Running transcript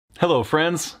Hello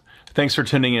friends, thanks for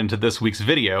tuning in to this week's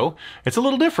video. It's a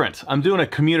little different. I'm doing a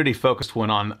community-focused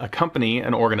one on a company,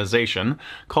 an organization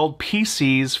called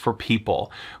PCs for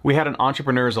People. We had an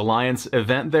Entrepreneurs Alliance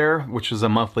event there, which is a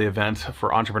monthly event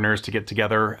for entrepreneurs to get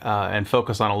together and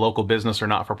focus on a local business or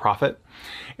not-for-profit.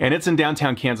 And it's in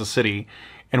downtown Kansas City.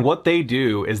 And what they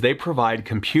do is they provide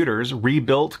computers,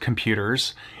 rebuilt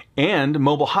computers, and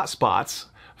mobile hotspots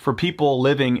for people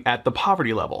living at the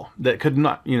poverty level that could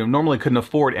not, normally couldn't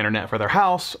afford internet for their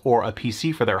house or a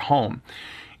PC for their home.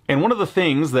 And one of the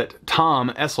things that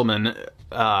Tom Esselman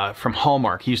from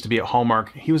Hallmark, he used to be at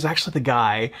Hallmark, he was actually the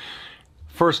guy.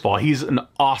 First of all, he's an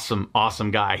awesome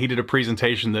guy. He did a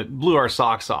presentation that blew our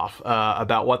socks off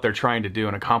about what they're trying to do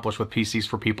and accomplish with PCs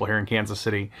for People here in Kansas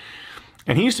City.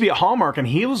 And he used to be at Hallmark, and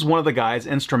he was one of the guys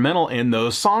instrumental in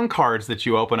those song cards that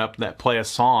you open up that play a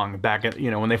song back at,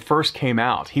 when they first came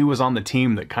out. He was on the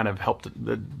team that kind of helped,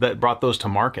 that brought those to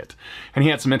market. And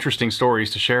he had some interesting stories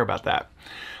to share about that.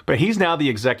 But he's now the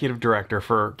executive director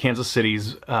for Kansas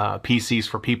City's PCs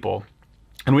for People.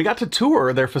 And we got to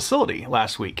tour their facility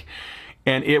last week.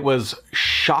 And it was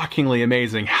shockingly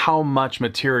amazing how much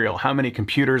material, how many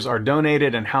computers are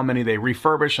donated and how many they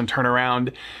refurbish and turn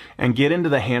around and get into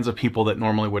the hands of people that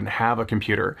normally wouldn't have a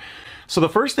computer. So the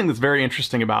first thing that's very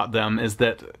interesting about them is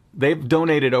that they've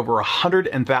donated over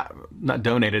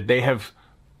they have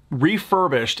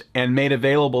refurbished and made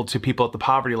available to people at the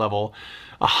poverty level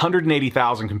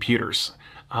 180,000 computers.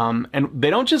 And they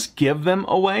don't just give them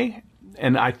away.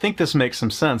 And I think this makes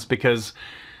some sense because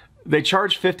they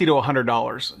charge $50 to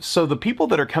 $100. So the people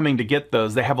that are coming to get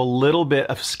those, they have a little bit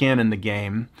of skin in the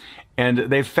game. And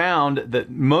they've found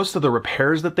that most of the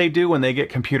repairs that they do when they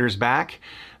get computers back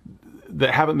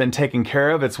that haven't been taken care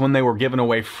of, it's when they were given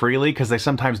away freely, because they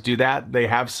sometimes do that. They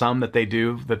have some that they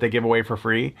do that they give away for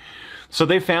free. So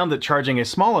they found that charging a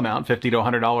small amount, $50 to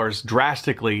 $100,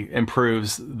 drastically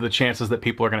improves the chances that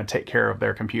people are going to take care of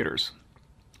their computers.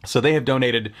 So they have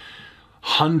donated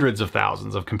hundreds of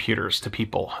thousands of computers to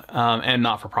people, and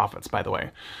not-for-profits, by the way.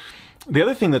 The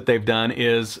other thing that they've done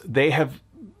is they have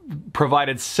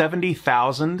provided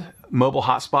 70,000 mobile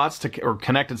hotspots or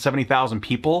connected 70,000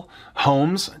 people,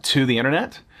 homes, to the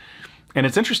internet. And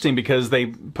it's interesting because they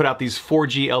put out these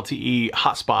 4G LTE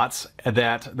hotspots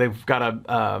that they've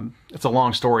got it's a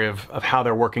long story of how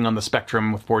they're working on the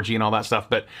spectrum with 4G and all that stuff,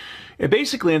 but it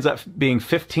basically ends up being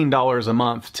 $15 a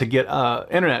month to get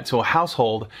internet to a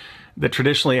household that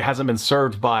traditionally hasn't been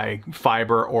served by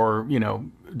fiber or,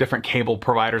 different cable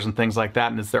providers and things like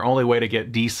that. And it's their only way to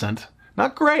get decent,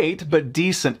 not great, but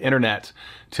decent internet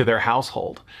to their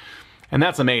household. And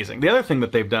that's amazing. The other thing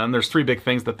that they've done, there's three big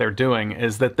things that they're doing,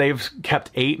 is that they've kept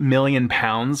 8 million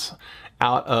pounds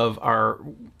out of our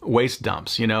waste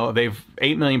dumps. They've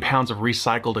 8 million pounds of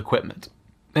recycled equipment.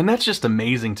 And that's just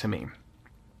amazing to me.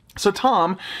 So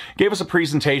Tom gave us a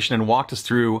presentation and walked us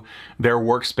through their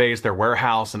workspace, their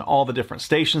warehouse, and all the different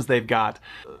stations they've got.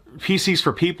 PCs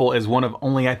for People is one of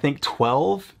only, I think,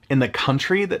 12 in the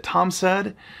country that Tom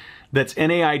said that's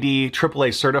NAID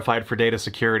AAA certified for data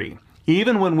security.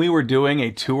 Even when we were doing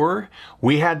a tour,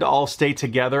 we had to all stay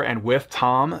together and with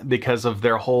Tom because of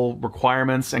their whole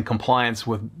requirements and compliance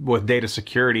with data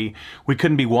security. We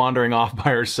couldn't be wandering off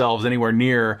by ourselves anywhere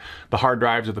near the hard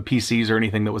drives or the PCs or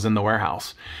anything that was in the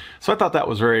warehouse. So I thought that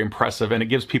was very impressive, and it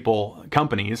gives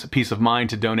companies, peace of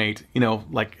mind to donate,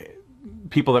 like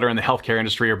people that are in the healthcare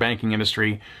industry or banking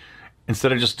industry.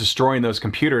 Instead of just destroying those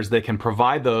computers, they can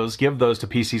provide those, give those to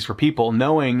PCs for People,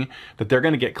 knowing that they're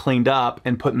going to get cleaned up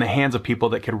and put in the hands of people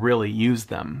that could really use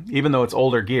them. Even though it's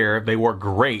older gear, they work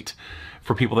great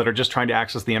for people that are just trying to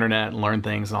access the internet and learn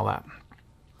things and all that.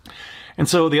 And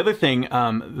so the other thing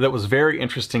that was very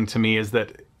interesting to me is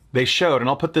that they showed, and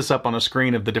I'll put this up on a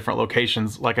screen of the different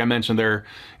locations. Like I mentioned, they're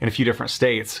in a few different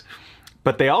states.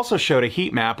 But they also showed a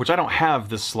heat map, which I don't have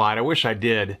this slide, I wish I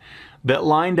did, that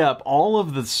lined up all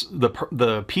of the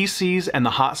PCs and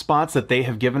the hotspots that they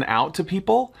have given out to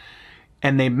people.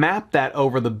 And they mapped that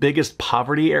over the biggest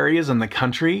poverty areas in the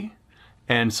country.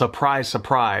 And surprise,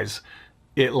 surprise,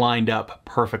 it lined up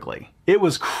perfectly. It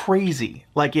was crazy.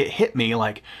 Like, it hit me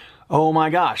like, oh my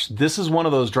gosh, this is one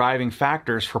of those driving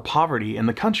factors for poverty in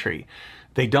the country.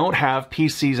 They don't have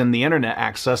PCs and the internet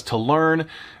access to learn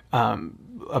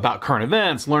about current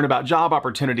events, learn about job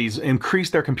opportunities, increase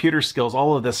their computer skills,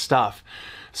 all of this stuff.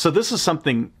 So this is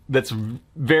something that's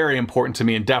very important to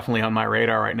me and definitely on my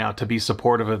radar right now, to be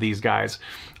supportive of these guys.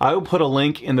 I will put a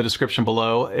link in the description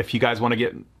below if you guys want to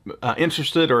get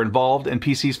interested or involved in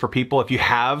PCs for People. If you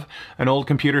have an old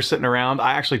computer sitting around,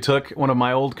 I actually took one of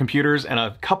my old computers and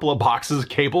a couple of boxes of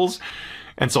cables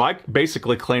And so I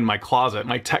basically cleaned my closet,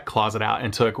 my tech closet out,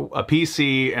 and took a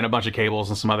PC and a bunch of cables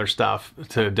and some other stuff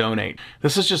to donate.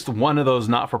 This is just one of those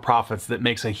not-for-profits that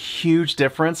makes a huge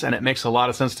difference, and it makes a lot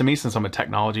of sense to me since I'm a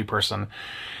technology person.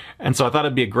 And so I thought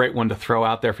it'd be a great one to throw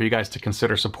out there for you guys to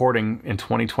consider supporting in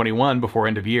 2021 before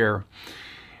end of year.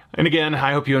 And again,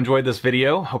 I hope you enjoyed this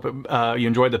video. Hope you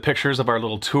enjoyed the pictures of our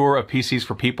little tour of PCs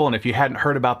for People. And if you hadn't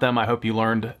heard about them, I hope you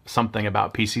learned something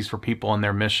about PCs for People and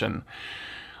their mission.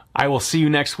 I will see you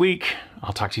next week.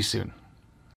 I'll talk to you soon.